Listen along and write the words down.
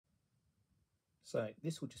So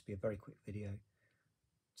this will just be a very quick video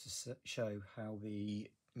to show how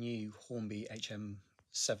the new Hornby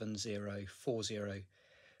HM7040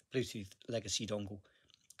 Bluetooth legacy dongle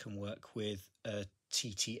can work with a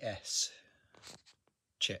TTS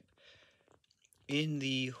chip. In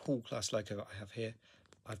the Hall class loco that I have here,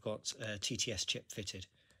 I've got a TTS chip fitted.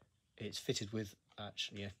 It's fitted with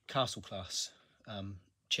actually a Castle class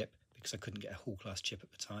chip because I couldn't get a Hall class chip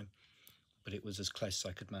at the time, but it was as close as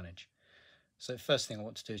I could manage. So the first thing I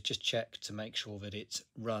want to do is just check to make sure that it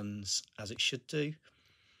runs as it should do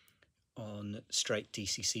on straight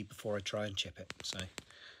DCC before I try and chip it. So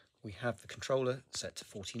we have the controller set to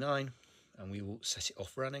 49 and we will set it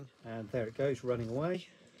off running. And there it goes, running away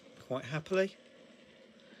quite happily.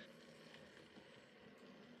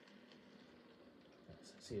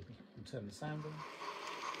 Let's see if we can turn the sound on.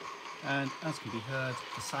 And as can be heard,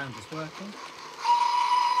 the sound is working.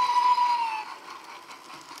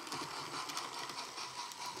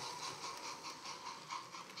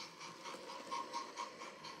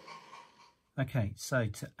 Okay, so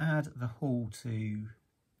to add the Hall to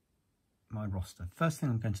my roster, first thing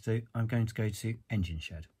I'm going to do, I'm going to go to Engine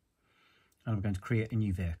Shed and I'm going to create a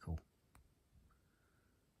new vehicle.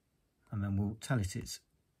 And then we'll tell it its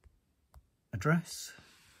address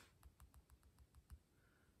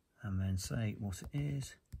and then say what it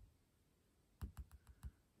is.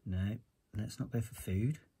 No, let's not go for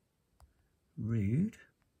food. Rude.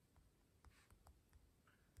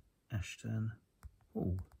 Ashton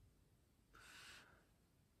Hall.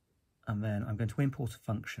 And then I'm going to import a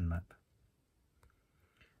function map.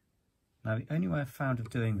 Now the only way I found of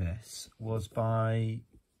doing this was by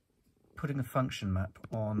putting a function map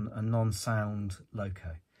on a non-sound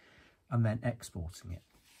loco and then exporting it,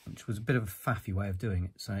 which was a bit of a faffy way of doing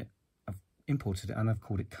it. So I've imported it and I've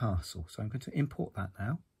called it Castle. So I'm going to import that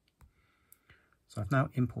now. So I've now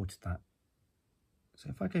imported that. So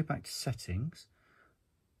if I go back to settings,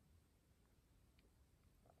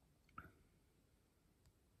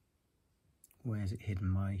 where's it hidden,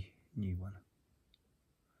 my new one?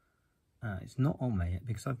 It's not on there yet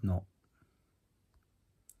because I've not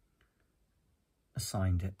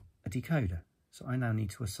assigned it a decoder. So I now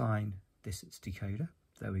need to assign this its decoder.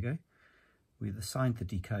 There we go. We've assigned the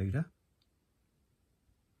decoder.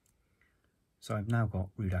 So I've now got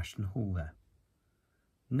Rude Ashton Hall there.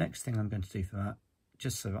 Next thing I'm going to do for that,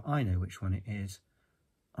 just so that I know which one it is,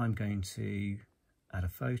 I'm going to add a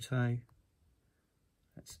photo.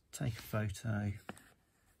 Let's take a photo.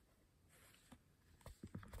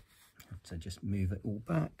 So just move it all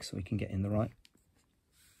back so we can get in the right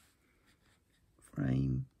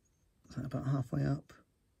frame. Is that about halfway up?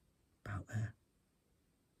 About there.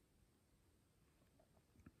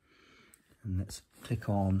 And let's click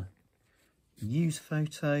on Use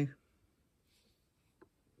Photo.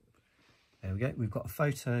 There we go. We've got a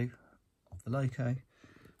photo of the loco.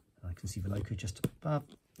 I can see the loco just above.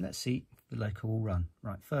 Let's see if the loco will run.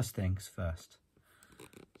 Right, first things first.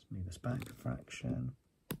 Let's move this back a fraction.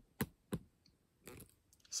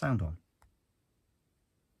 Sound on.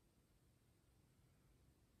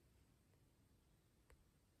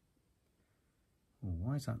 Oh,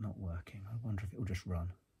 why is that not working? I wonder if it will just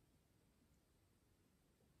run.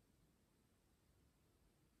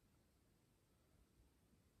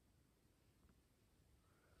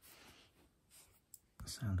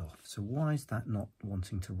 Sound off. So why is that not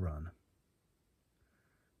wanting to run?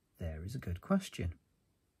 There is a good question.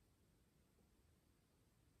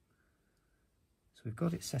 So we've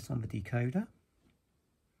got it set on the decoder.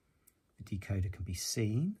 The decoder can be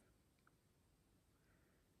seen.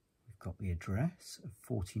 We've got the address of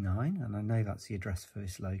 49, and I know that's the address for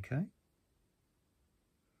this loco.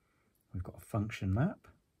 We've got a function map.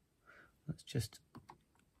 Let's just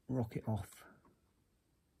rock it off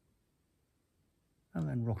and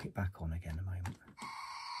then rock it back on again a moment.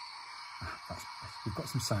 We've got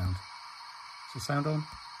some sound. So sound on.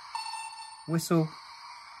 Whistle.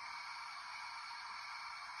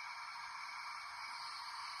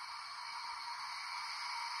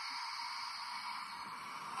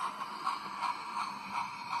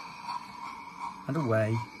 And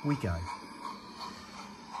away we go.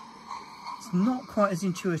 It's not quite as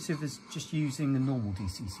intuitive as just using a normal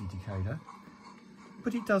DCC decoder,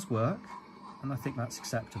 but it does work, and I think that's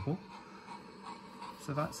acceptable.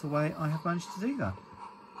 So that's the way I have managed to do that.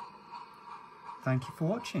 Thank you for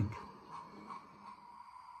watching.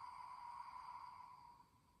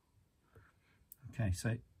 Okay,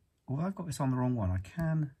 so although I've got this on the wrong one, I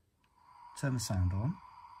can turn the sound on.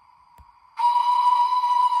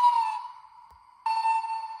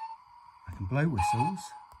 I can blow whistles.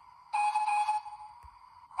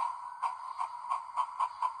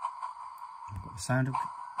 I've got the sound of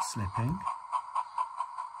slipping.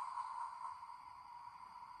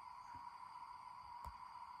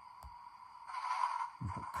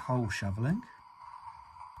 We've got coal shoveling.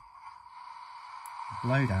 The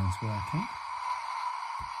blowdown's working.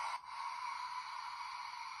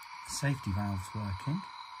 The safety valve's working.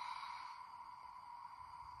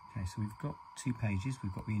 Okay, so we've got 2 pages.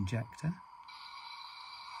 We've got the injector,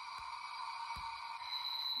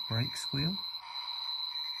 brake squeal,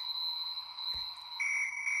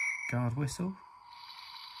 guard whistle,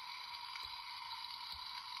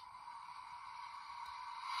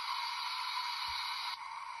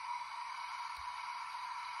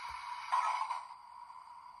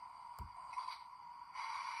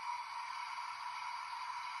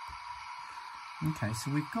 okay,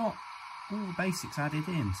 so we've got all the basics added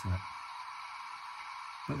into it,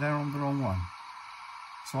 but they're on the wrong one.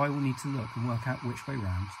 So I will need to look and work out which way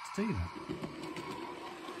round to do that.